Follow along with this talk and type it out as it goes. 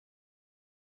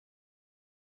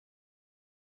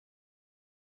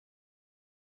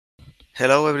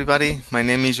Hello, everybody. My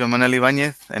name is Joan Manuel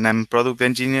Ibañez, and I'm product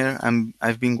engineer.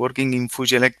 I've been working in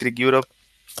Fuji Electric Europe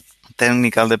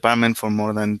technical department for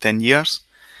more than 10 years.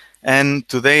 And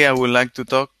today I would like to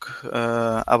talk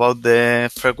about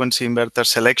the frequency inverter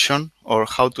selection, or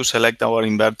how to select our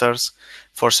inverters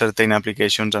for certain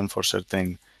applications and for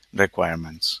certain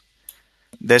requirements.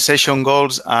 The session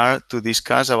goals are to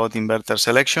discuss about inverter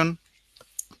selection,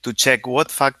 to check what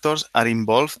factors are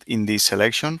involved in this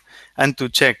selection, and to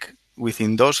check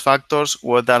within those factors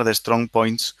what are the strong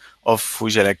points of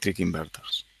Fuji Electric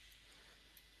inverters.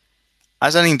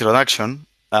 As an introduction,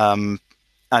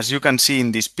 as you can see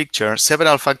in this picture,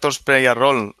 several factors play a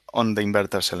role on the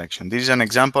inverter selection. This is an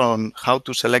example on how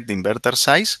to select the inverter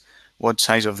size, what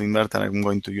size of the inverter I'm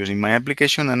going to use in my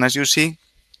application. And as you see,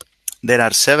 there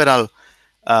are several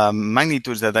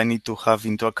magnitudes that I need to have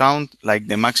into account, like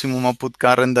the maximum output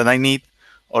current that I need,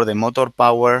 or the motor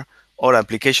power, or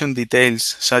application details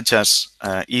such as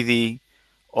ED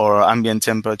or ambient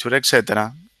temperature,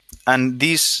 etc. And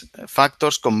these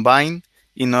factors combine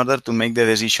in order to make the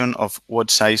decision of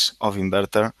what size of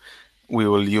inverter we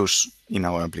will use in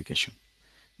our application.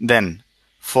 Then,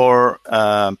 for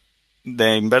the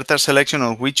inverter selection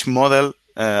of which model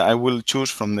I will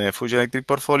choose from the Fuji Electric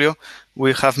portfolio,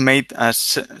 we have made a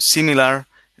similar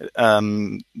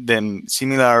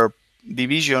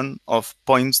division of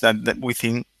points that we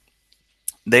think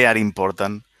they are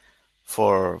important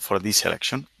for this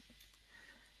selection.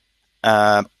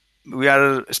 We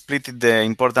are split the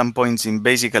important points in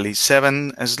basically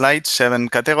 7 slides, 7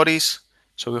 categories.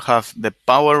 So we have the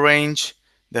power range,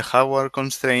 the hardware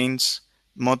constraints,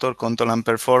 motor control and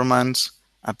performance,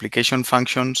 application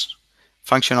functions,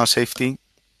 functional safety,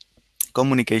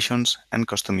 communications, and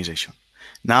customization.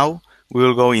 Now we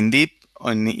will go in deep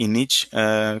in each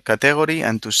category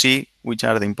and to see which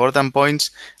are the important points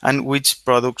and which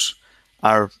products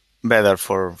are better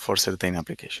for certain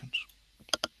applications.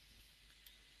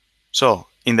 So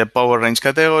in the power range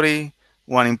category,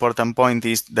 one important point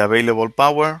is the available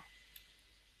power,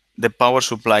 the power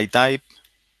supply type,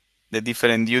 the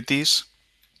different duties,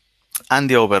 and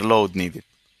the overload needed.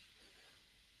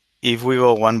 If we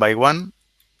go one by one,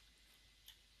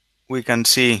 we can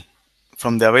see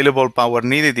from the available power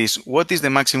needed is what is the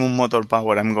maximum motor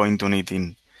power I'm going to need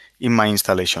in my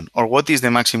installation, or what is the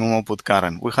maximum output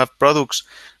current. We have products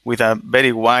with a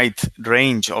very wide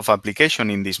range of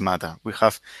application in this matter. We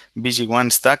have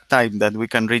BG1 stack type that we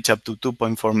can reach up to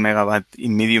 2.4 megawatt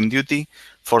in medium duty,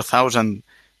 4,000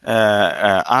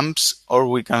 amps, or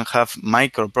we can have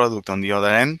micro product on the other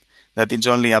end that is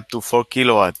only up to 4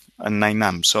 kilowatt and 9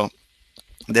 amps. So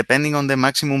depending on the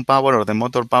maximum power or the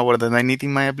motor power that I need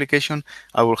in my application,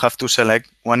 I will have to select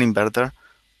one inverter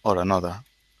or another.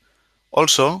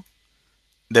 Also,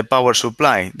 the power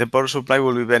supply. The power supply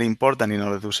will be very important in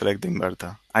order to select the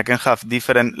inverter. I can have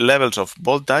different levels of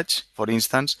voltage, for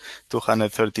instance,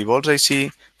 230 volts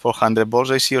AC, 400 volts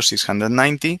AC, or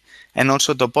 690, and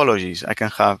also topologies. I can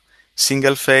have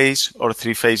single phase or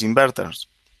three phase inverters.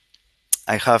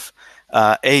 I have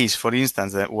A's, for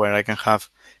instance, where I can have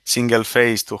single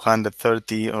phase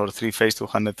 230 or three phase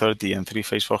 230 and three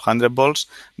phase 400 volts,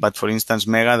 but for instance,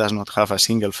 Mega does not have a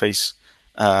single phase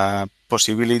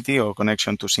possibility or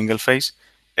connection to single phase,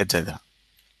 etc.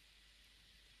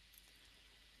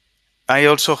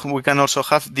 We can also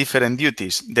have different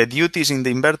duties. The duties in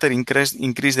the inverter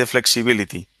increase the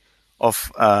flexibility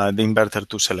of the inverter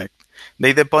to select.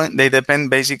 They depend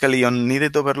basically on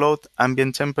needed overload,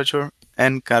 ambient temperature,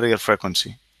 and carrier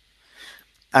frequency.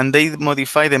 And they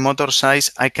modify the motor size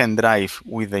I can drive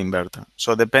with the inverter.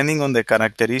 So depending on the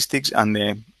characteristics and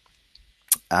the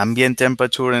ambient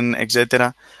temperature and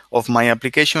etc. of my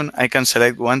application, I can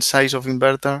select one size of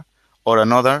inverter or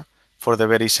another for the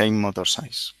very same motor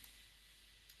size.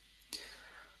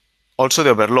 Also,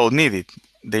 the overload needed.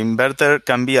 The inverter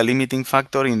can be a limiting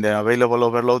factor in the available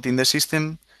overload in the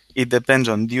system. It depends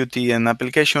on duty and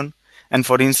application. And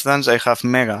for instance, we have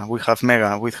Mega with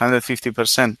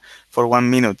 150% for 1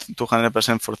 minute,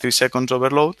 200% for 3 seconds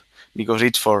overload, because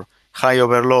it's for high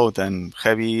overload and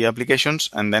heavy applications.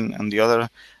 And then on the other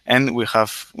end, we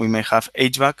may have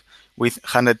HVAC with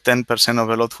 110%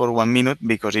 overload for 1 minute,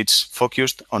 because it's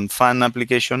focused on fan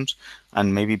applications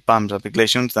and maybe pumps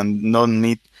applications that don't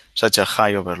need such a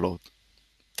high overload,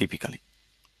 typically.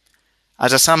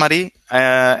 As a summary,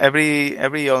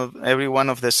 every one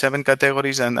of the 7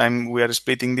 categories, and we are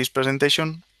splitting this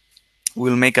presentation,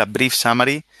 we'll make a brief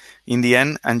summary in the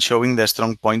end and showing the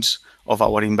strong points of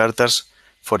our inverters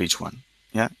for each one.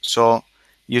 Yeah. So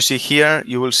you see here,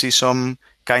 you will see some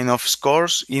kind of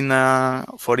scores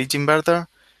for each inverter.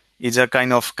 It's a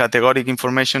kind of categoric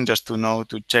information just to know,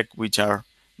 to check which are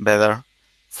better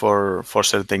for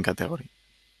certain category.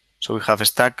 So we have a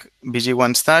stack,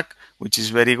 VG1 stack, which is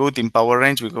very good in power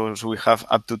range because we have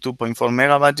up to 2.4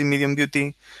 megawatts in medium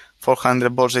duty,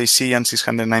 400 volts AC and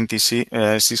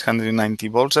 690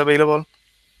 volts available,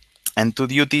 and two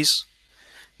duties.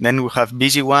 Then we have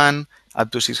VG1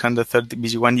 up to 630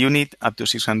 VG1 unit up to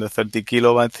 630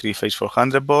 kilowatt, three-phase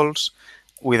 400 volts,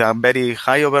 with a very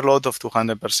high overload of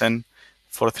 200%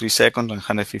 for 3 seconds and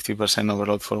 150%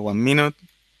 overload for 1 minute.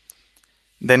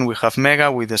 Then we have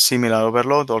Mega with a similar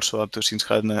overload, also up to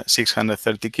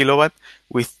 630 kilowatt,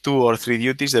 with 2 or 3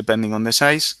 duties depending on the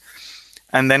size.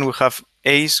 And then we have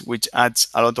Ace, which adds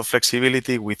a lot of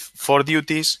flexibility with 4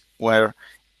 duties, where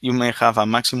you may have a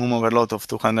maximum overload of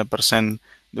 200%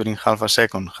 during half a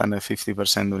second,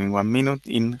 150% during 1 minute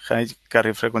in high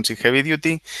carrier frequency heavy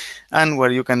duty, and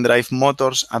where you can drive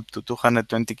motors up to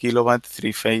 220 kilowatt,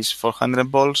 3-phase 400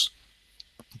 volts,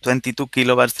 22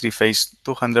 kilowatts 3-phase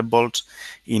 200 volts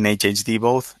in HHD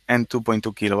both, and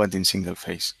 2.2 kilowatt in single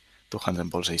phase 200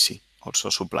 volts AC also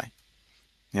supply.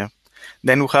 Yeah.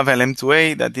 Then we have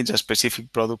LM2A, that is a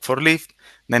specific product for lift.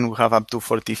 Then we have up to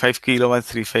 45 kilowatt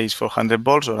 3-phase 400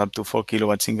 volts or up to 4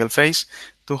 kilowatt single phase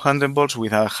 200 volts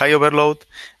with a high overload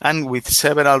and with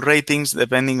several ratings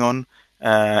depending on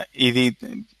ED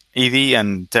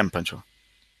and temperature.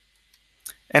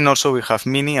 And also we have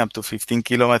Mini up to 15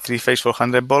 kilowatt 3-phase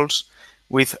 400 volts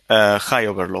with high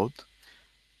overload.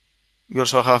 We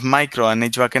also have Micro and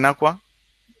HVAC and Aqua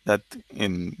that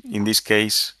in this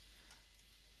case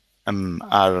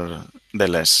are the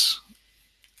less.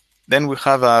 Then we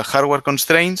have hardware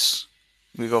constraints.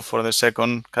 We go for the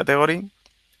second category.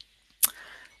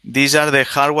 These are the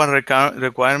hardware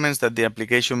requirements that the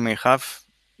application may have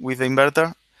with the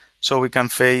inverter. So we can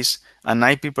face an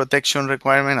IP protection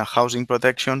requirement, a housing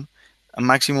protection, a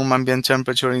maximum ambient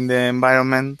temperature in the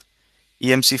environment,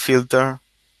 EMC filter,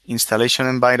 installation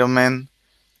environment,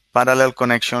 parallel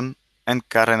connection, and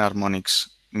current harmonics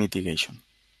mitigation.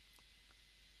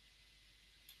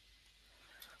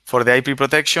 For the IP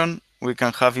protection, we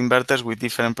can have inverters with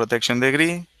different protection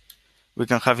degree. We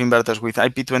can have inverters with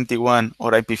IP21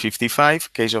 or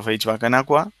IP55, case of HVAC and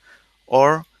Aqua,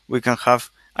 or we can have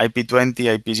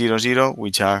IP20, IP00,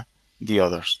 which are the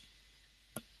others.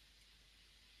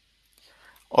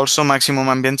 Also, maximum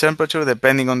ambient temperature,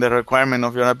 depending on the requirement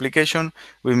of your application,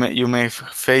 you may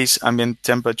face ambient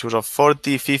temperatures of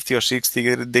 40, 50, or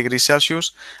 60 degrees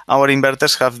Celsius. Our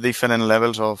inverters have different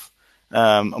levels of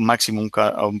maximum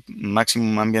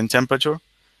ambient temperature,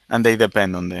 and they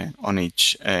depend on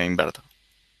each inverter.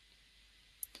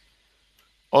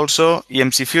 Also,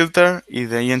 EMC filter, if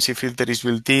the EMC filter is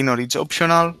built-in or it's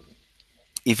optional,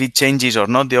 if it changes or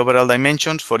not the overall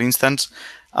dimensions. For instance,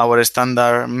 our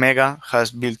standard Mega has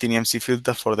built-in EMC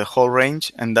filter for the whole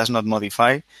range and does not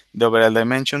modify the overall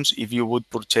dimensions. If you would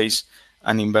purchase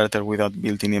an inverter without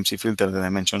built-in EMC filter, the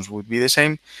dimensions would be the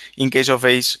same. In case of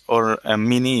Ace or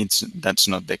Mini, that's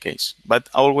not the case. But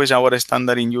always our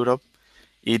standard in Europe,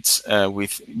 it's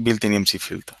with built-in EMC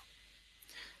filter.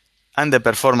 And the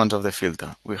performance of the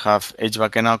filter. We have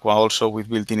HVAC and Aqua also with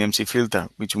built-in EMC filter,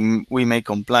 which we may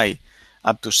comply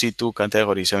up to C2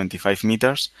 category 75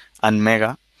 meters, and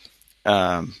Mega,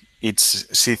 it's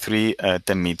C3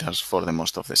 10 meters for the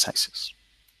most of the sizes.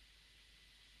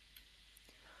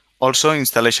 Also,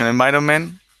 installation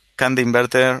environment. Can the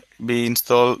inverter be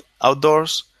installed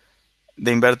outdoors?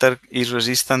 The inverter is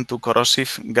resistant to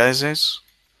corrosive gases,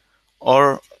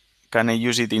 or can I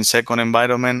use it in second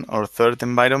environment or third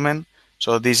environment?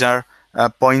 So these are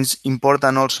points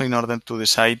important also in order to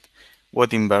decide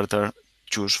what inverter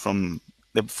choose from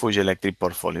the Fuji Electric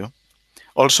portfolio.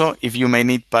 Also, if you may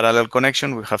need parallel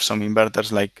connection, we have some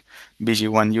inverters like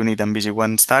VG1 unit and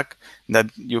VG1 stack that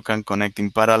you can connect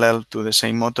in parallel to the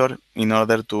same motor in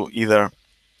order to either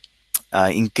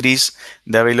increase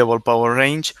the available power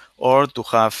range or to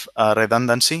have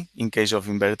redundancy in case of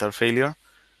inverter failure.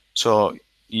 So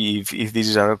if this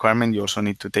is a requirement, you also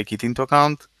need to take it into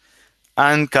account.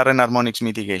 And current harmonics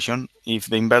mitigation. If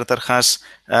the inverter has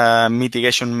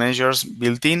mitigation measures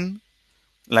built in,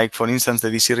 like for instance the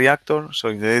DC reactor. So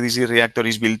if the DC reactor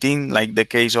is built in, like the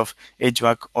case of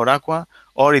HVAC or Aqua,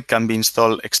 or it can be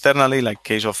installed externally, like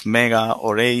case of Mega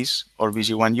or Ace or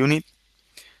VG1 unit.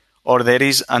 Or there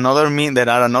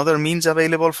are another means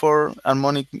available for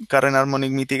current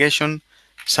harmonic mitigation,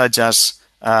 such as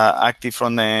active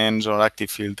front ends or active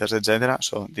filters, etc.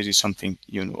 So this is something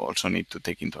you also need to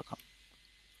take into account.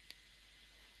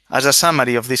 As a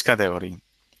summary of this category,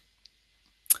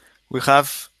 we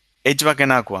have HVAC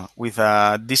and Aqua with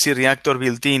a DC reactor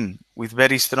built in with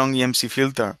very strong EMC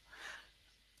filter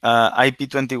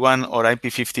IP21 or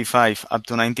IP55 up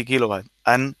to 90 kilowatt,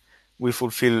 and we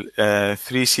fulfill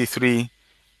 3C3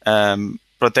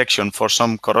 protection for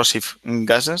some corrosive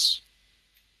gases.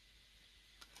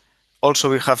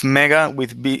 Also, we have Mega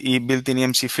with built-in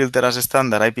EMC filter as a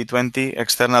standard, IP20,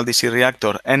 external DC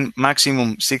reactor, and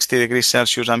maximum 60 degrees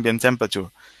Celsius ambient temperature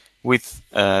with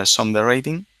some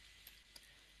derating.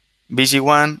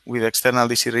 BG1 with external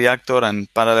DC reactor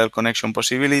and parallel connection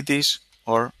possibilities,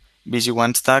 or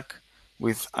BG1 stack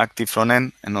with active front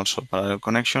end and also parallel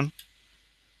connection.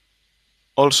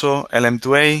 Also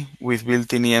LM2A with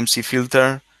built-in EMC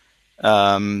filter,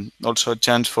 also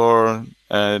chance for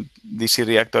DC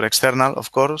reactor external,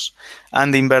 of course,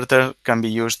 and the inverter can be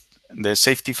used. The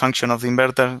safety function of the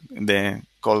inverter, the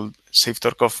called safe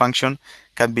torque off function,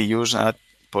 can be used at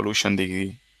pollution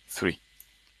degree 3.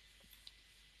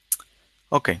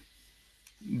 Okay,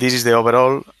 this is the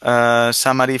overall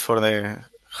summary for the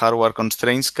hardware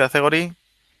constraints category.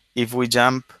 If we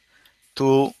jump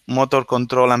to motor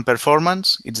control and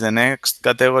performance, it's the next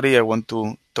category I want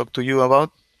to talk to you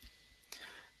about.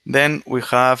 Then we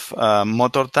have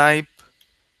motor type,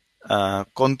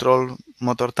 control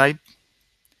motor type,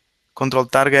 control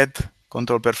target,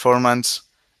 control performance,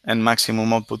 and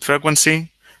maximum output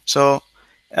frequency. So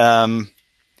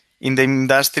in the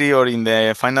industry or in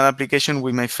the final application,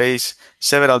 we may face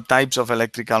several types of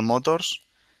electrical motors.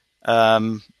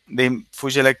 The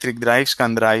Fuji electric drives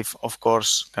can drive, of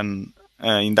course,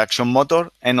 induction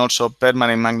motor and also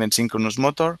permanent magnet synchronous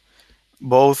motor,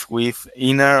 both with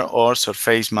inner or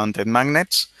surface mounted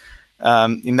magnets.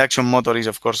 Induction motor is,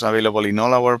 of course, available in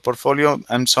all our portfolio,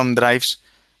 and some drives,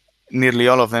 nearly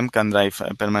all of them, can drive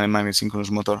a permanent magnet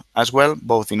synchronous motor as well,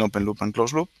 both in open loop and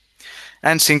closed loop.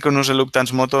 And synchronous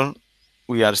reluctance motor,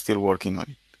 we are still working on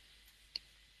it.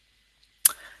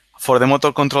 For the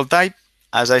motor control type,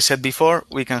 as I said before,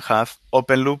 we can have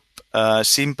open loop,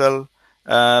 simple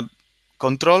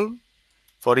control.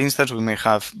 For instance, we may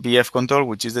have BF control,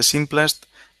 which is the simplest,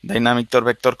 dynamic torque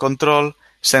vector control,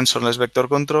 sensorless vector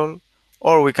control,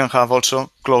 or we can have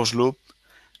also closed loop,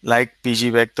 like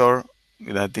PG vector,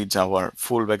 that is our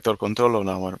full vector control or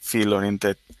our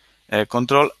field-oriented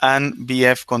control, and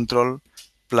BF control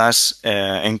plus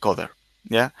encoder.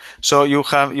 Yeah. So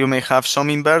you may have some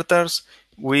inverters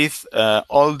with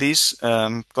all these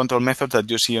control methods that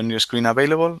you see on your screen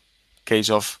available. Case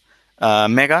of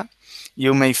Mega.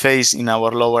 You may face in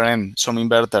our lower end some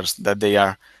inverters that they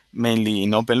are mainly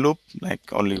in open loop, like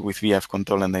only with VF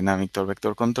control and dynamic torque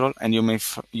vector control, and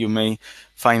you may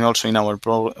find also in our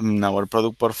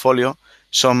product portfolio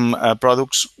some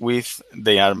products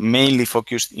they are mainly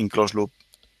focused in closed loop,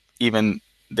 even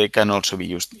they can also be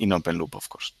used in open loop, of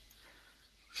course.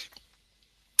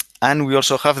 And we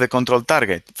also have the control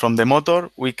target. From the motor,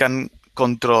 we can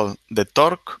control the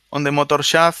torque on the motor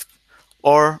shaft,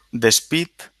 or the speed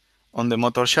on the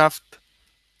motor shaft,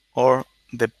 or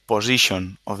the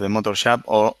position of the motor shaft,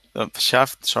 or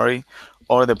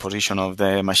the position of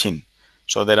the machine.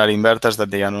 So there are inverters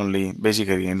that they are only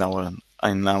basically in our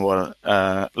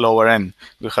lower end.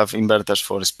 We have inverters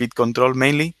for speed control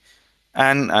mainly,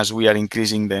 and as we are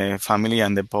increasing the family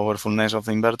and the powerfulness of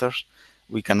the inverters,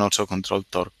 we can also control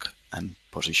torque and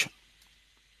position.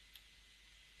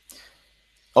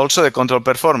 Also, the control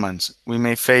performance. We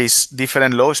may face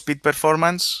different low speed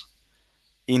performance.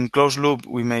 In closed loop,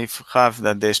 we may have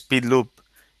that the speed loop,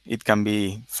 it can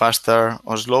be faster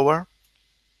or slower,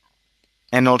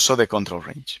 and also the control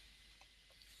range.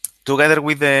 Together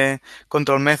with the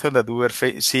control method that we were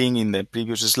seeing in the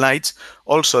previous slides,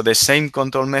 also the same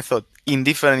control method in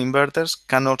different inverters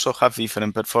can also have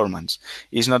different performance.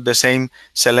 It's not the same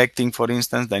selecting, for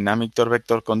instance, dynamic torque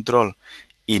vector control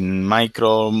in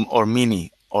micro or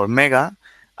mini or mega,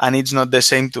 and it's not the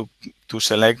same to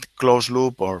select closed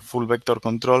loop or full vector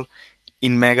control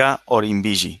in mega or in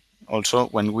BG. Also,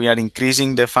 when we are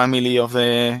increasing the family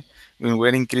when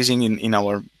we're increasing in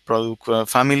our product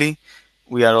family,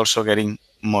 we are also getting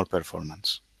more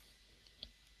performance.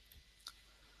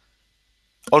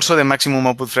 Also, the maximum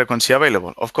output frequency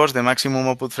available. Of course, the maximum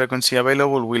output frequency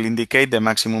available will indicate the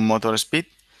maximum motor speed.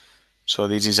 So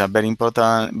this is a very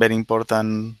important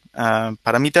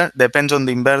parameter. Depends on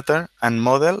the inverter and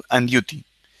model and duty.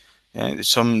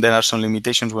 There are some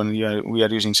limitations when we are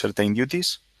using certain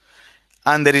duties.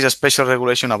 And there is a special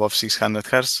regulation above 600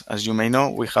 Hz. As you may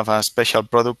know, we have a special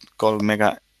product called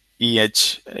Mega FE,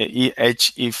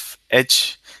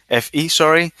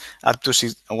 up to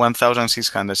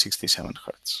 1667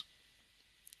 Hz.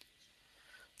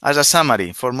 As a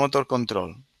summary for motor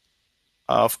control,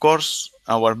 of course,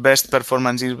 our best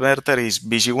performance inverter is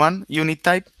BG1 unit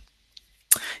type.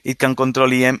 It can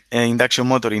control induction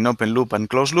motor in open loop and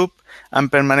closed loop,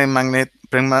 and permanent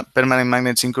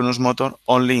magnet synchronous motor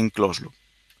only in closed loop.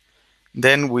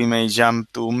 Then we may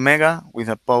jump to Mega with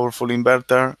a powerful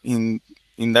inverter in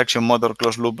induction motor,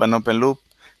 closed loop and open loop,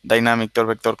 dynamic torque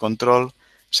vector control,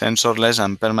 sensorless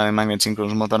and permanent magnet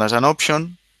synchronous motor as an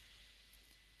option.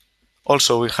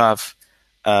 Also we have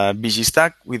BG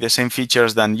stack with the same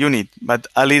features than unit, but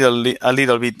a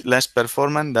little bit less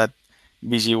performant than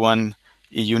BG1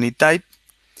 unit type.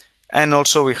 And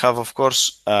also we have, of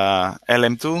course,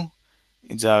 LM2.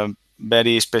 It's a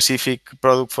very specific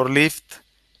product for lift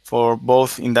for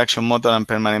both induction motor and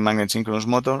permanent magnet synchronous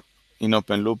motor in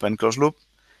open loop and closed loop.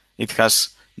 It has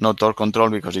no torque control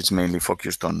because it's mainly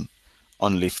focused on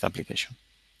lift application.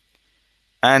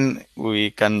 And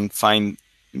we can find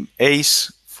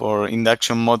ACE for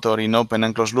induction motor in open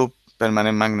and closed loop,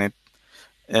 permanent magnet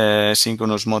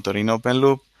synchronous motor in open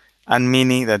loop, and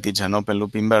Mini, that is an open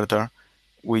loop inverter,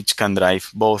 which can drive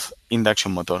both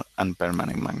induction motor and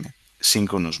permanent magnet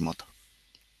synchronous motor.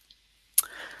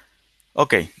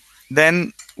 Okay,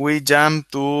 then we jump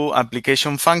to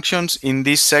application functions. In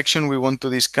this section, we want to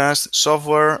discuss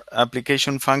software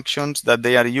application functions that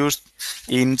they are used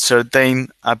in certain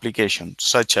applications,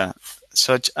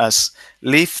 such as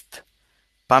lift,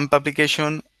 pump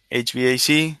application,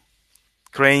 HVAC,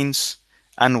 cranes,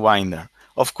 and winder.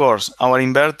 Of course, our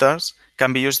inverters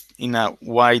can be used in a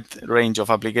wide range of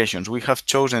applications. We have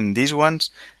chosen these ones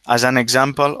as an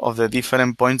example of the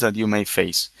different points that you may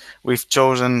face. We've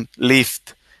chosen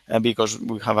lift because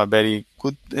we have a very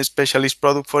good specialist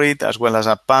product for it, as well as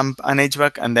a pump and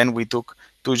HVAC, and then we took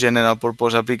two general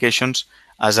purpose applications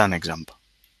as an example.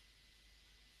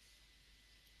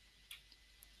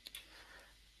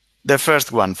 The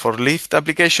first one, for lift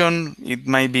application, it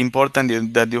might be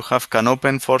important that you have can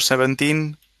open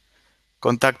 417,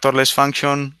 contactorless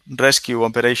function, rescue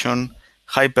operation,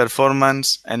 high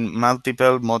performance, and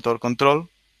multiple motor control.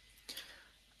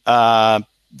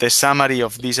 The summary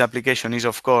of this application is,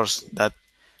 of course, that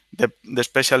the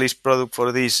specialist product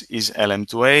for this is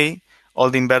LM2A.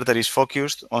 All the inverter is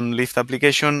focused on lift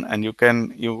application, and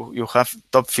you have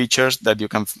top features that you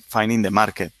can find in the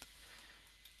market.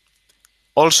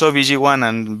 Also, BG1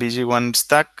 and BG1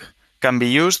 stack can be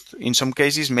used in some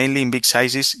cases, mainly in big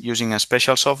sizes, using a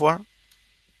special software.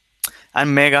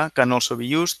 And Mega can also be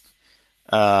used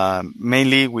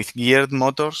mainly with geared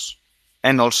motors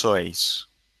and also ACE.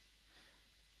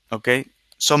 Okay,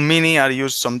 some Mini are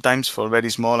used sometimes for very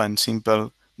small and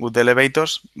simple good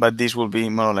elevators, but this will be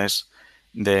more or less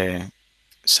the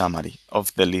summary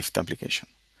of the lift application.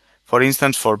 For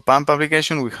instance, for pump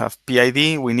application, we have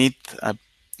PID. We need a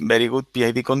very good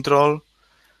PID control,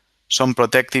 some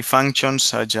protective functions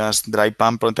such as dry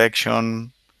pump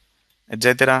protection,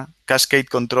 etc., cascade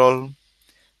control,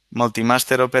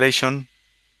 multi-master operation.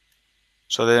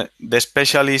 So the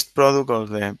specialist product, or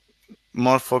the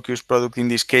more focused product in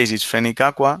this case, is Fenix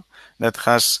Aqua, that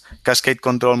has cascade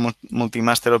control,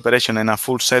 multi-master operation, and a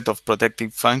full set of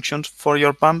protective functions for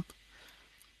your pump.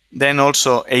 Then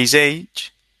also ACE,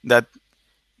 that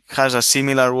has a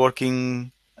similar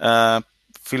working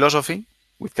philosophy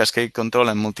with cascade control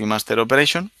and multi-master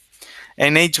operation.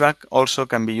 And HVAC also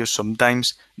can be used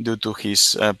sometimes due to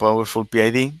his powerful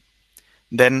PID.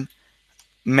 Then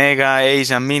Mega,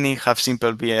 ACE, and Mini have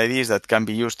simple PIDs that can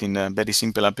be used in very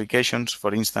simple applications.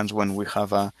 For instance, when we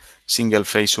have a single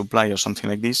phase supply or something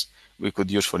like this, we could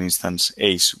use, for instance,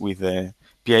 ACE with the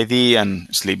PID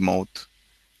and sleep mode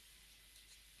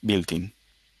built in.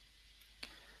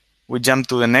 We jump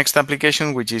to the next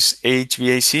application, which is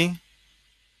HVAC,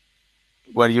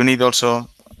 where you need also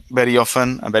very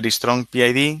often a very strong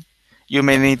PID. You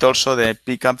may need also the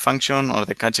pickup function or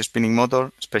the catch spinning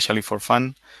motor, especially for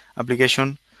fan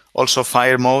application. Also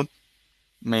fire mode,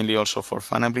 mainly also for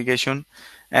fan application.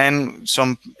 And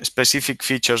some specific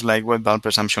features like wet bulb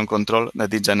presumption control,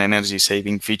 that is an energy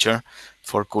saving feature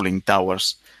for cooling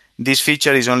towers. This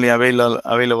feature is only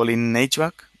available in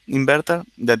HVAC inverter.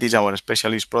 That is our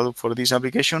specialist product for this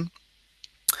application,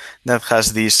 that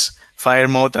has this fire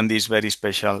mode and this very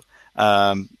special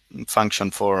function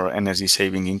for energy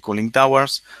saving in cooling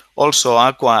towers. Also,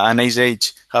 Aqua and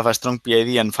ACE have a strong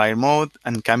PID and fire mode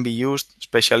and can be used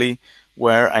especially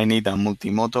where I need a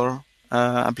multi-motor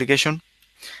application.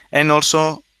 And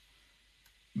also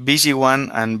BG1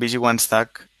 and BG1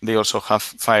 stack, they also have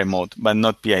fire mode, but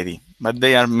not PID. But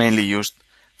they are mainly used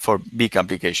for big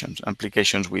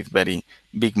applications with very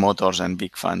big motors and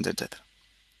big fans, etc.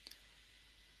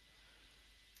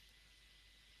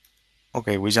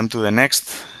 Okay, we jump to the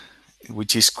next,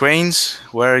 which is cranes,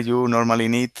 where you normally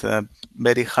need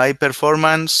very high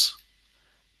performance,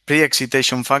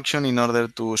 pre-excitation function in order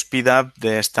to speed up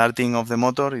the starting of the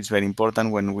motor. It's very important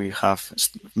when we have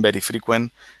very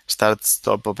frequent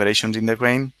start-stop operations in the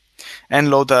crane. And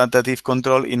load adaptive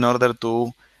control in order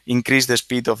to increase the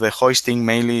speed of the hoisting.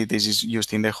 Mainly this is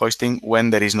used in the hoisting when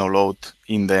there is no load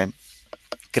in the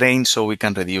crane, so we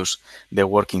can reduce the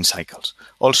working cycles.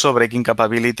 Also, braking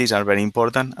capabilities are very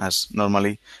important, as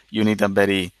normally you need a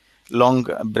very long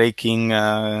braking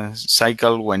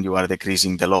cycle when you are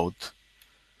decreasing the load.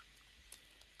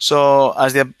 So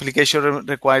as the application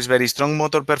requires very strong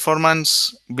motor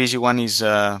performance, VG1 is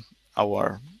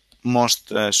our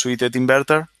most suited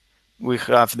inverter. We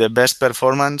have the best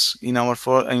performance in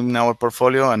our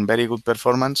portfolio and very good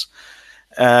performance.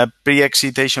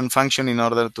 Pre-excitation function in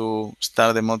order to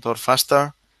start the motor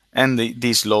faster, and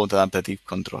this load adaptive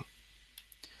control.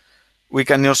 We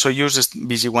can also use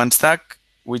VG1 stack,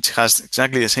 which has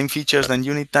exactly the same features than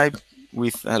unit type,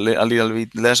 with a little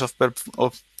bit less of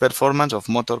performance, of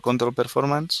motor control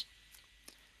performance.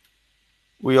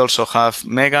 We also have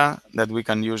Mega that we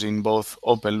can use in both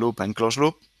open loop and closed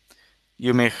loop.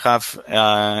 You may have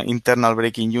internal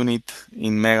braking unit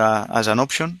in Mega as an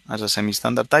option, as a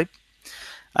semi-standard type.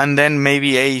 And then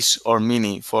maybe Ace or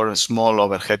Mini for small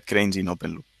overhead cranes in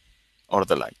open loop or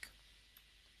the like.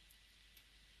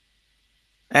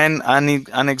 And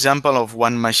an example of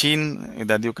one machine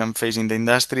that you can face in the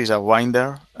industry is a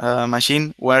winder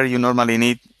machine, where you normally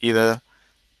need either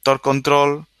torque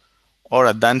control or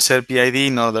a dancer PID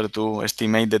in order to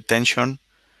estimate the tension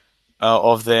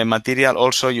of the material.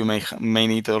 Also, you may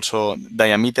need also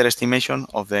diameter estimation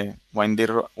of the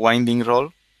winding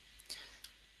roll.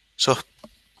 So,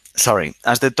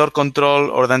 as the torque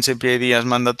control or dancer PID is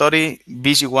mandatory,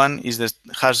 VG1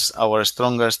 has our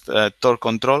strongest torque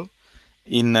control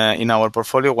in our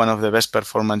portfolio, one of the best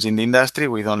performance in the industry,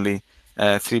 with only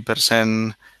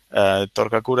 3%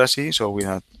 torque accuracy. So we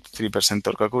have 3%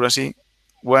 torque accuracy,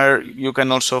 where you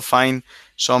can also find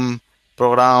some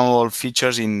programmable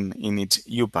features in its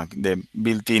UPAC, the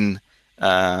built-in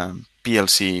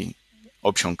PLC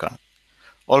option card.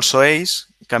 Also, Ace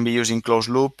can be used in closed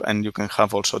loop, and you can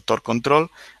have also torque control,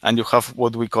 and you have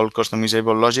what we call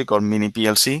customizable logic or mini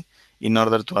PLC in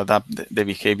order to adapt the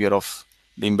behavior of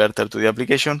the inverter to the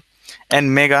application.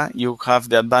 And Mega, you have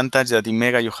the advantage that in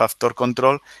Mega you have torque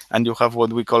control, and you have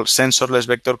what we call sensorless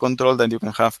vector control, that you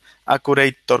can have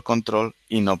accurate torque control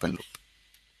in open loop.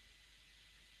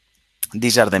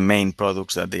 These are the main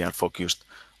products that they are focused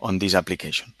on this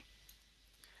application.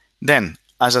 Then,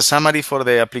 as a summary for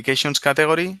the applications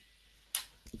category,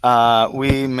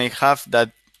 we may have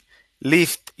that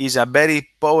Lift is a very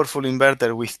powerful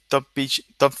inverter with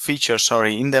top features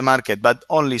in the market, but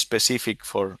only specific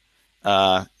for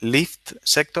lift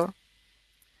sector.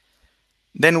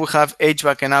 Then we have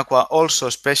HVAC and Aqua, also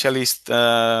specialist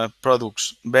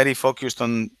products, very focused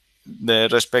on the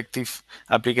respective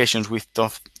applications with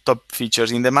top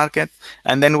features in the market.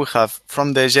 And then we have,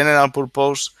 from the general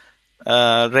purpose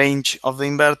range of the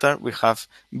inverter, we have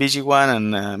VG1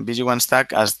 and VG1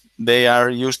 stack, as they are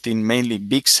used in mainly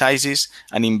big sizes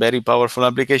and in very powerful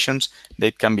applications. They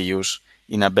can be used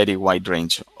in a very wide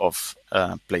range of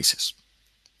places.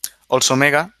 Also,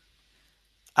 Mega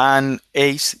and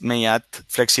Ace may add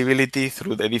flexibility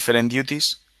through the different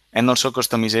duties, and also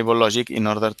customizable logic in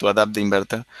order to adapt the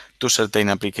inverter to certain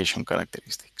application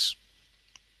characteristics.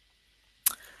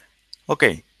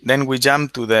 Okay, then we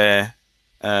jump to the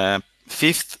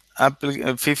fifth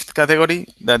category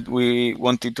that we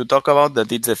wanted to talk about,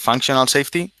 that is the functional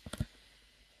safety.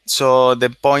 So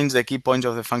the key points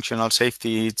of the functional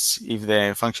safety, it's if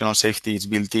the functional safety is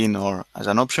built in or as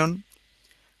an option,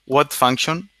 what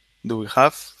function do we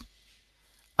have,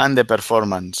 and the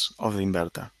performance of the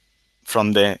inverter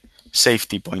from the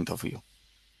safety point of view.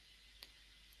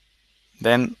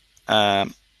 Then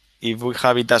if we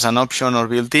have it as an option or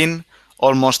built in,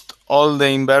 almost all the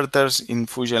inverters in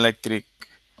Fuji Electric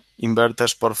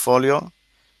inverters portfolio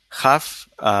have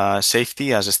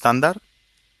safety as a standard,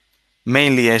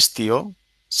 mainly STO,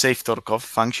 safe torque off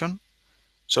function.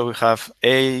 So we have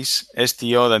Ace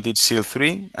STO that is SEAL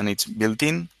 3 and it's built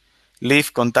in.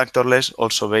 Leaf contactorless,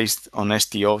 also based on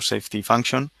STO safety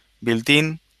function, built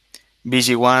in.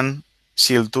 VG1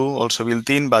 SEAL 2 also built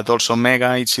in, but also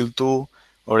Mega it's SEAL 2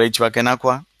 or HVAC and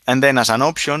Aqua. And then as an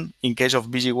option, in case of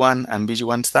VG1 and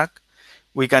VG1 stack,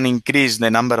 we can increase the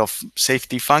number of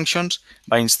safety functions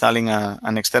by installing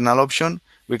an external option.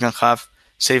 We can have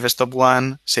safe stop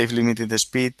 1, safe limited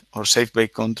speed, or safe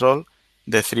brake control,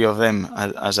 the three of them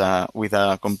with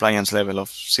a compliance level of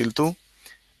SEAL 2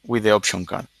 with the option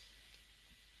card.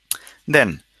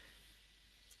 Then,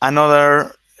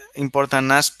 another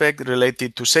important aspect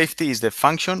related to safety is the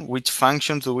function. Which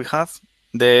functions do we have?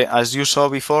 As you saw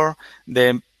before,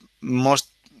 the most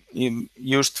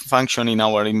used function in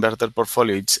our inverter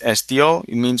portfolio is STO.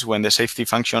 It means when the safety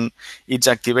function is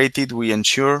activated, we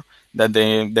ensure that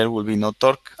there will be no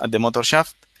torque at the motor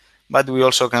shaft. But we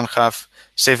also can have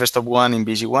safe stop 1 in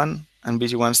BG1 and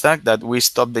BG1 stack, that we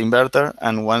stop the inverter,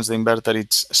 and once the inverter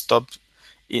is stopped,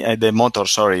 the motor,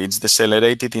 it's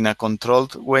decelerated in a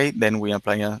controlled way, then we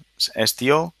apply a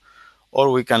STO,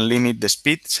 or we can limit the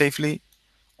speed safely,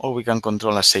 or we can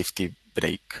control a safety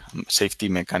brake, safety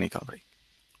mechanical brake.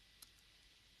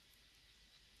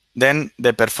 Then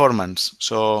the performance.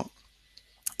 So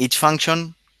each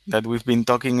function that we've been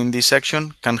talking in this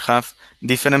section can have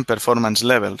different performance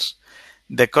levels.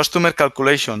 The customer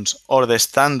calculations or the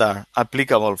standard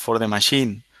applicable for the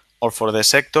machine or for the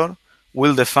sector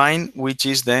will define which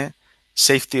is the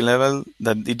safety level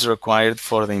that is required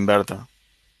for the inverter.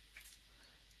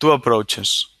 Two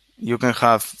approaches. You can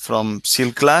have from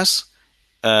seal class,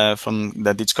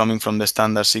 that it's coming from the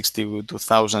standard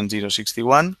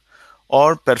 62061,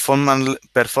 or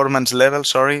performance level,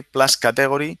 plus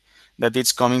category, that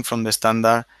it's coming from the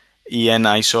standard EN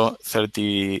ISO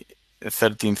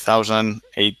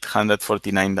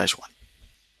 13849-1.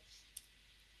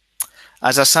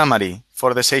 As a summary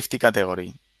for the safety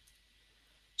category.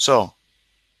 So,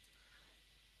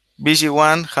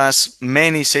 BG1 has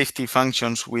many safety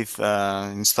functions with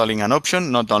installing an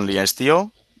option, not only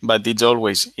STO, but it's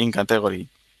always in category,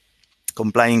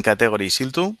 complying category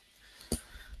SIL 2.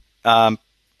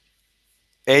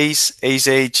 ACE,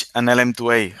 ACE-H, and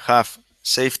LM2A have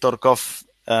safe torque off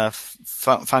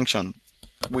function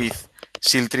with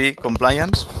SIL 3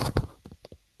 compliance.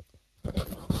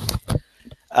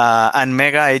 And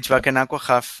Mega, HVAC, and Aqua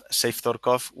have safe torque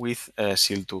off with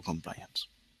SIL 2 compliance.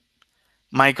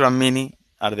 Micro and Mini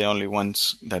are the only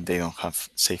ones that they don't have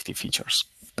safety features.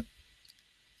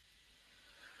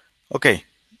 Okay,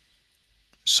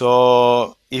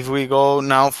 so if we go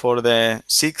now for the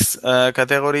sixth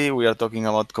category, we are talking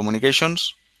about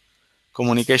communications.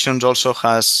 Communications also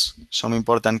has some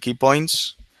important key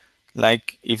points,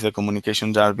 like if the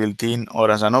communications are built in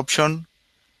or as an option,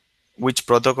 which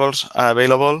protocols are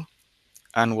available,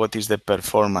 and what is the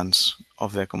performance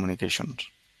of the communications.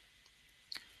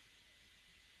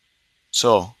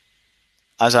 So,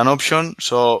 as an option,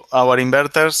 so our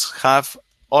inverters have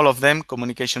all of them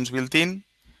communications built in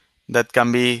that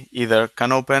can be either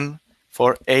can open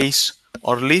for ACE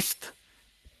or lift,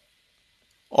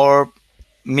 or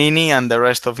Mini and the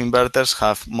rest of inverters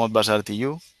have Modbus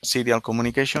RTU, serial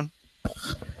communication.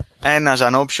 And as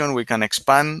an option, we can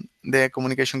expand the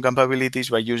communication capabilities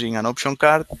by using an option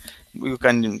card. We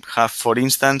can have, for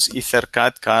instance,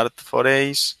 EtherCAT card for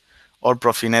ACE or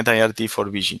Profinet IRT for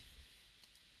BG.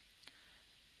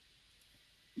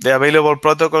 The available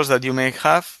protocols that you may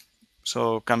have,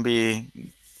 so can be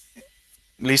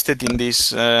listed in this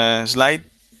slide.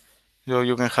 So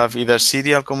you can have either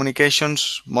serial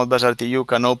communications, Modbus RTU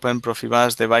can open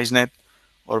Profibus, DeviceNet,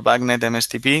 or BACnet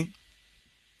MSTP,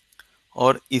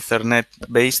 or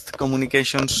Ethernet-based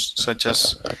communications such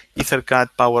as EtherCAT,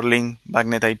 PowerLink,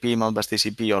 BACnet IP, Modbus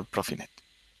TCP, or Profinet.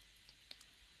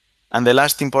 And the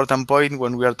last important point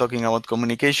when we are talking about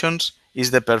communications is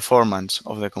the performance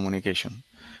of the communication.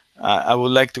 I would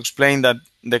like to explain that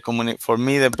for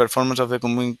me, the performance of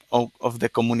the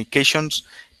communications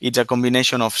is a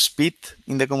combination of speed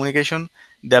in the communication,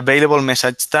 the available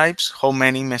message types, how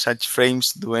many message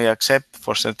frames do I accept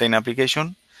for certain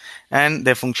application, and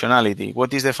the functionality.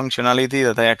 What is the functionality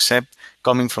that I accept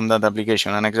coming from that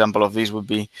application? An example of this would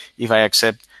be if I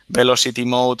accept velocity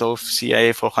mode of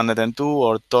CIA 402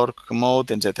 or torque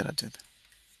mode, etc., etc.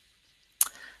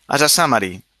 As a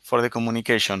summary for the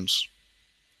communications,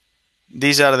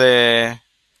 this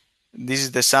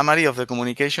is the summary of the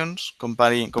communications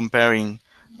comparing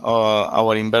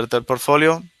our inverter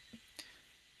portfolio.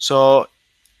 So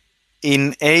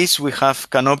in ACE, we have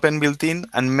CANopen built in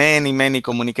and many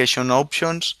communication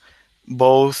options,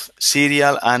 both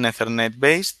serial and Ethernet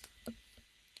based.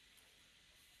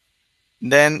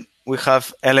 Then we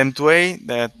have LM2A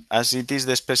that, as it is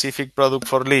the specific product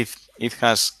for lift, it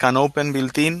has CANopen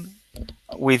built in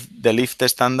with the lift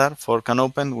standard for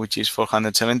CANopen, which is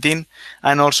 417,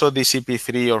 and also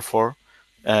DCP3 or 4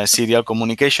 serial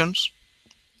communications.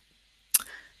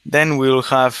 Then we will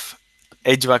have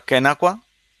HVAC and Aqua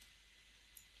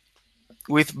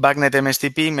with BACnet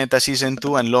MSTP,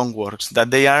 MetaSeason2, and Longworks, that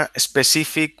they are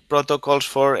specific protocols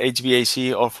for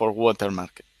HVAC or for water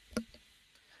market,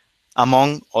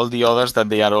 among all the others that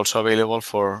they are also available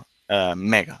for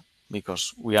Mega,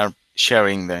 because we are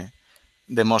sharing the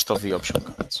most of the option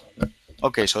cards.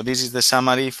 Okay, so this is the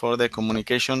summary for the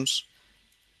communications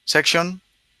section.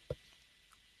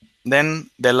 Then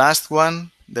the last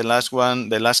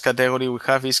category we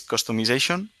have is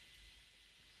customization.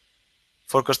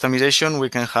 For customization, we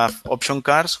can have option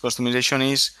cards.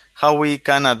 Customization is how we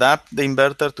can adapt the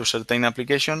inverter to certain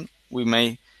application. We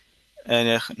may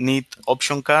need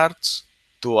option cards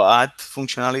to add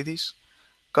functionalities,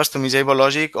 customizable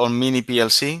logic or mini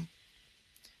PLC,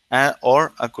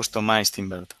 or a customized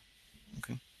inverter.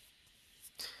 Okay.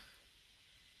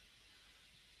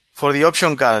 For the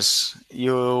option cards,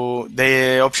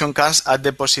 the option cards add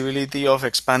the possibility of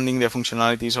expanding the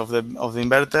functionalities of the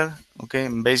inverter. Okay,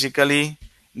 basically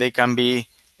they can be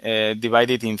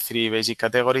divided in three basic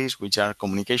categories, which are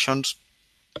communications,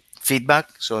 feedback,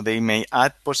 so they may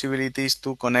add possibilities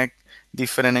to connect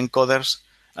different encoders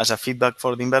as a feedback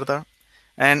for the inverter,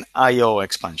 and I/O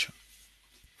expansion.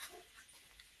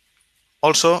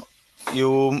 Also,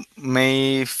 you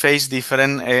may face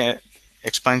different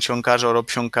expansion cards or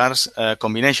option cards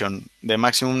combination. The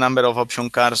maximum number of option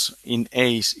cards in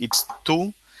ACE is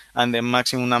 2, and the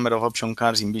maximum number of option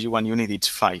cards in VG1 unit is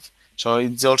 5. So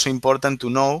it's also important to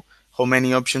know how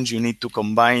many options you need to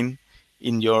combine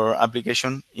in your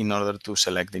application in order to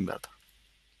select the inverter.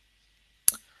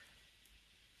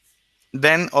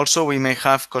 Then also we may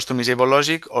have customizable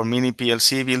logic or mini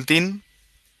PLC built in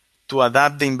to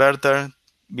adapt the inverter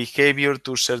behavior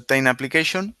to certain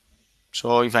application.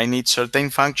 So if I need certain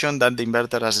function that the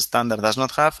inverter as a standard does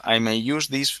not have, I may use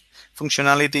this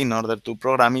functionality in order to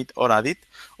program it or add it,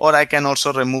 or I can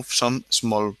also remove some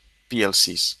small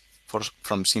PLCs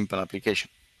from simple application.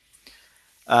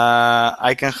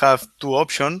 I can have two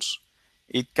options.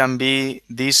 It can be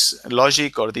this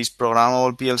logic or this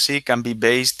programmable PLC can be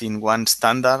based in one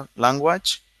standard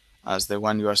language, as the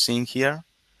one you are seeing here,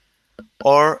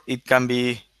 or it can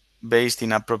be based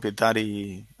in a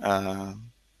proprietary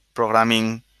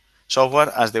programming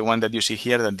software, as the one that you see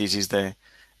here, that this is the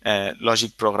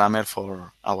logic programmer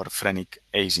for our Frenic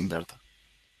ACE inverter.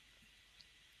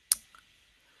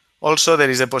 Also, there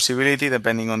is a possibility,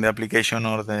 depending on the application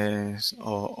or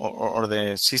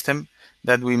the system,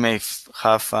 that we may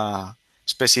have a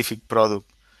specific product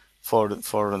for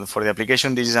the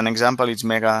application. This is an example. It's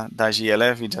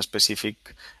Mega-ELF. It's a specific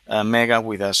Mega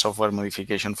with a software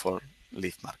modification for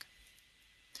lift market.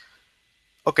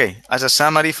 Okay, as a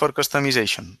summary for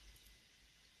customization,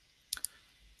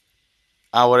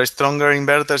 our stronger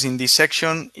inverters in this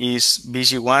section is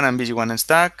VG1 and VG1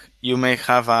 stack. You may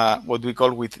have what we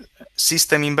call with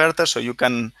system inverter. So you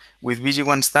can, with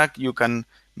VG1 stack, you can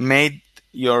make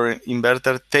your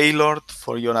inverter tailored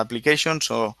for your application.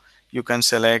 So you can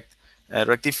select a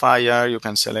rectifier, you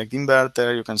can select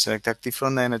inverter, you can select active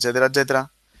front end, etc., etc.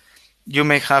 You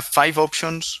may have 5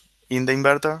 options in the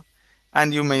inverter,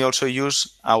 and you may also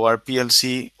use our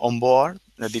PLC on board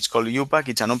that is called UPAC.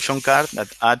 It's an option card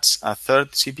that adds a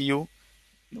third CPU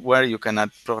where you can add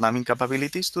programming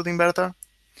capabilities to the inverter.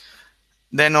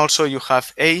 Then also you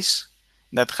have ACE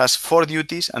that has 4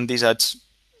 duties, and this adds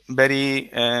very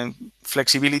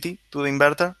flexibility to the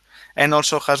inverter, and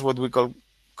also has what we call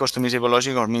customizable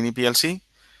logic or mini PLC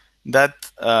that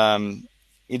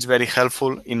it's very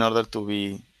helpful in order to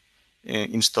be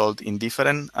installed in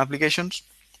different applications.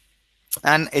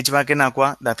 And HVAC and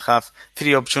Aqua that have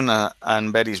 3 options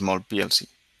and very small PLC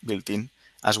built in,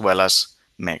 as well as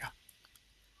Mega.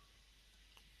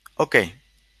 Okay,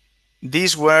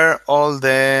 these were all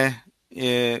the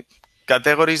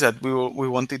categories that we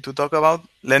wanted to talk about.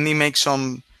 Let me make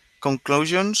some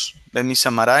conclusions. Let me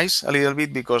summarize a little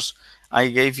bit because I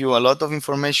gave you a lot of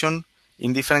information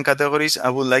in different categories. I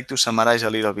would like to summarize a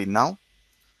little bit now.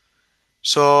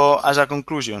 So as a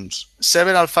conclusions,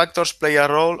 several factors play a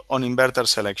role on inverter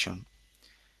selection.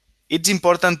 It's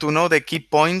important to know the key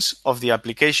points of the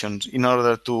applications in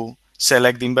order to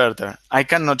select the inverter. I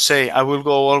cannot say I will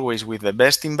go always with the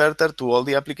best inverter to all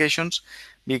the applications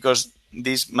because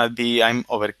this might be I'm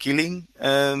overkilling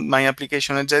my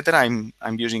application, etc.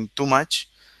 I'm using too much,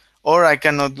 or I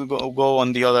cannot go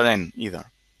on the other end either.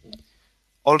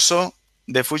 Also,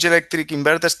 the Fuji Electric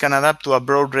inverters can adapt to a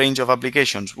broad range of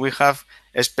applications. We have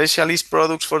specialist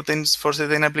products for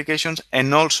certain applications,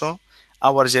 and also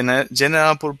our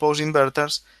general purpose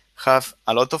inverters have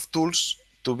a lot of tools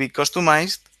to be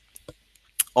customized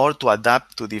or to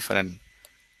adapt to different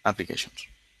applications.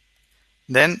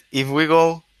 Then, if we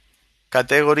go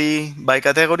category by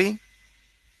category,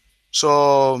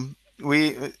 so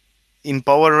in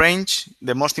power range,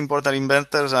 the most important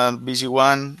inverters are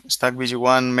VG1, Stack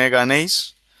VG1, Mega, and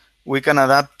ACE. We can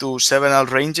adapt to several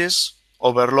ranges,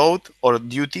 overload or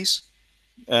duties,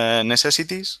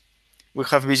 necessities. We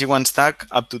have VG1 stack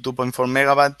up to 2.4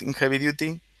 megawatt in heavy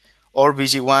duty, or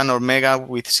VG1 or Mega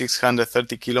with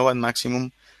 630 kilowatt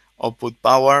maximum output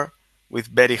power with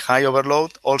very high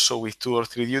overload, also with 2 or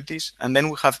 3 duties. And then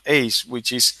we have ACE,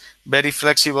 which is very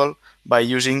flexible by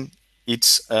using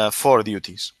its 4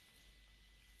 duties.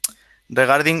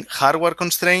 Regarding hardware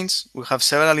constraints, we have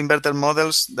several inverter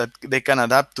models that they can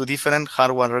adapt to different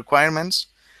hardware requirements,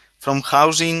 from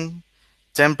housing,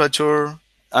 temperature,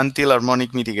 until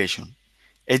harmonic mitigation.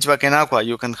 HVAC and Aqua,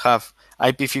 you can have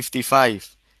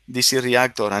IP55, DC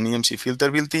reactor, and EMC filter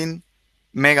built-in.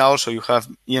 Mega also, you have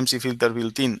EMC filter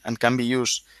built-in and can be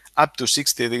used up to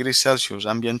 60 degrees Celsius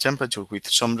ambient temperature with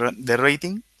some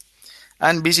derating.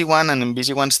 And BG1 and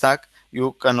BG1 stack,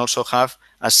 you can also have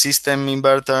a system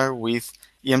inverter with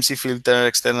EMC filter,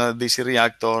 external DC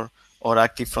reactor, or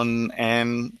active front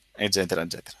end, etc.,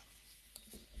 etc.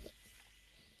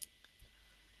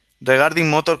 Regarding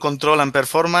motor control and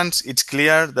performance, it's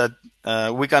clear that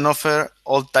we can offer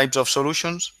all types of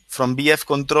solutions, from BF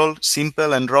control,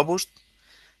 simple and robust,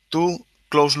 to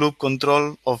closed loop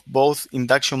control of both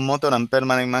induction motor and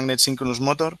permanent magnet synchronous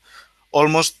motor,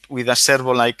 almost with a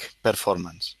servo-like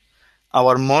performance.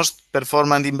 Our most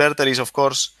performant inverter is, of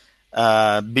course,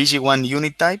 BG1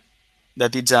 unit type,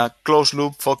 that is a closed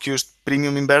loop focused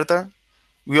premium inverter.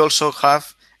 We also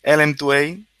have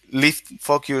LM2A, lift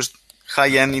focused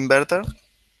high-end inverter,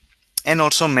 and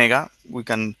also Mega, we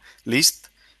can list,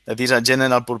 that is a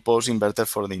general purpose inverter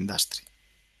for the industry.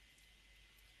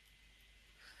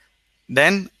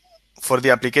 Then, for the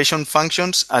application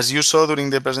functions, as you saw during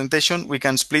the presentation, we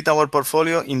can split our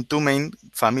portfolio in 2 main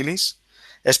families,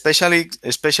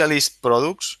 specialist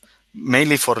products,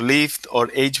 mainly for lift or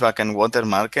HVAC and water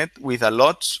market, with a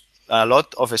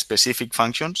lot of specific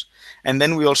functions. And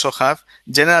then we also have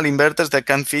general inverters that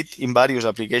can fit in various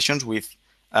applications with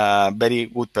very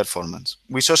good performance.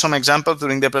 We saw some examples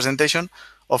during the presentation.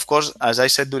 Of course, as I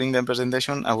said during the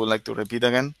presentation, I would like to repeat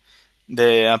again,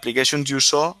 the applications you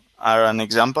saw are an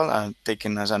example,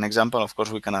 taken as an example. Of course,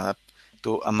 we can adapt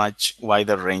to a much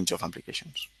wider range of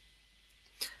applications.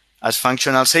 As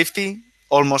functional safety,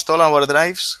 almost all our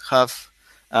drives have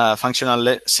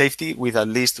functional safety with at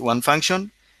least one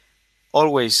function,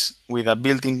 always with a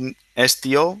built-in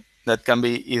STO that can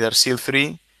be either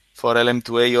SEAL3 for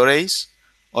LM2A or ACE,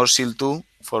 or SEAL2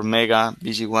 for Mega,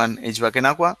 BG1, HVAC and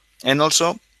Aqua, and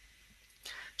also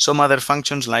some other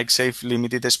functions like safe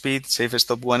limited speed, safe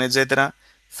stop 1, etc.,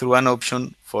 through an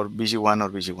option for BG1 or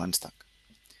BG1 stack.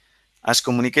 As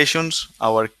communications,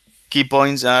 our key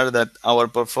points are that our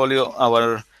portfolio,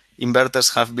 our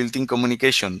inverters have built-in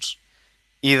communications,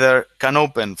 either can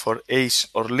open for ACE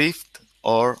or lift,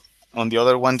 or on the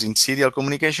other ones in serial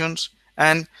communications.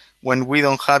 And when we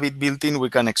don't have it built in, we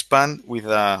can expand with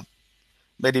a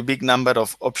very big number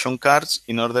of option cards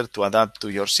in order to adapt to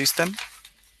your system.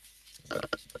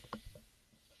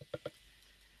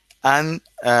 And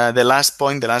the last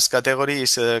point, the last category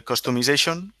is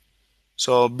customization.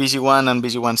 So BG1 and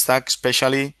BG1 stack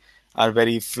especially are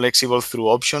very flexible through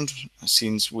options,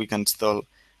 since we can install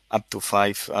up to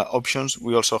 5 options.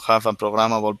 We also have a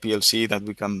programmable PLC that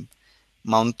we can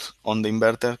mount on the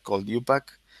inverter called UPAC,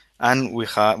 and we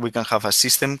can have a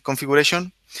system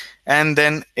configuration. And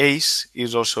then ACE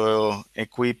is also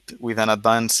equipped with an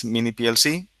advanced mini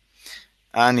PLC,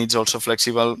 and it's also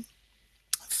flexible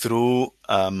through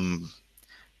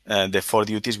the 4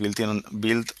 duties built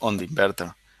on the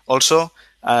inverter. Also,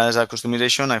 as a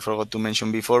customization, I forgot to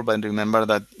mention before, but remember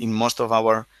that in most of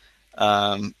our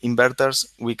inverters,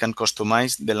 we can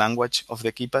customize the language of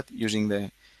the keypad using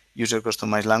the user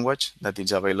customized language that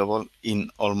is available in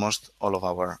almost all of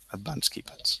our advanced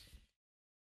keypads.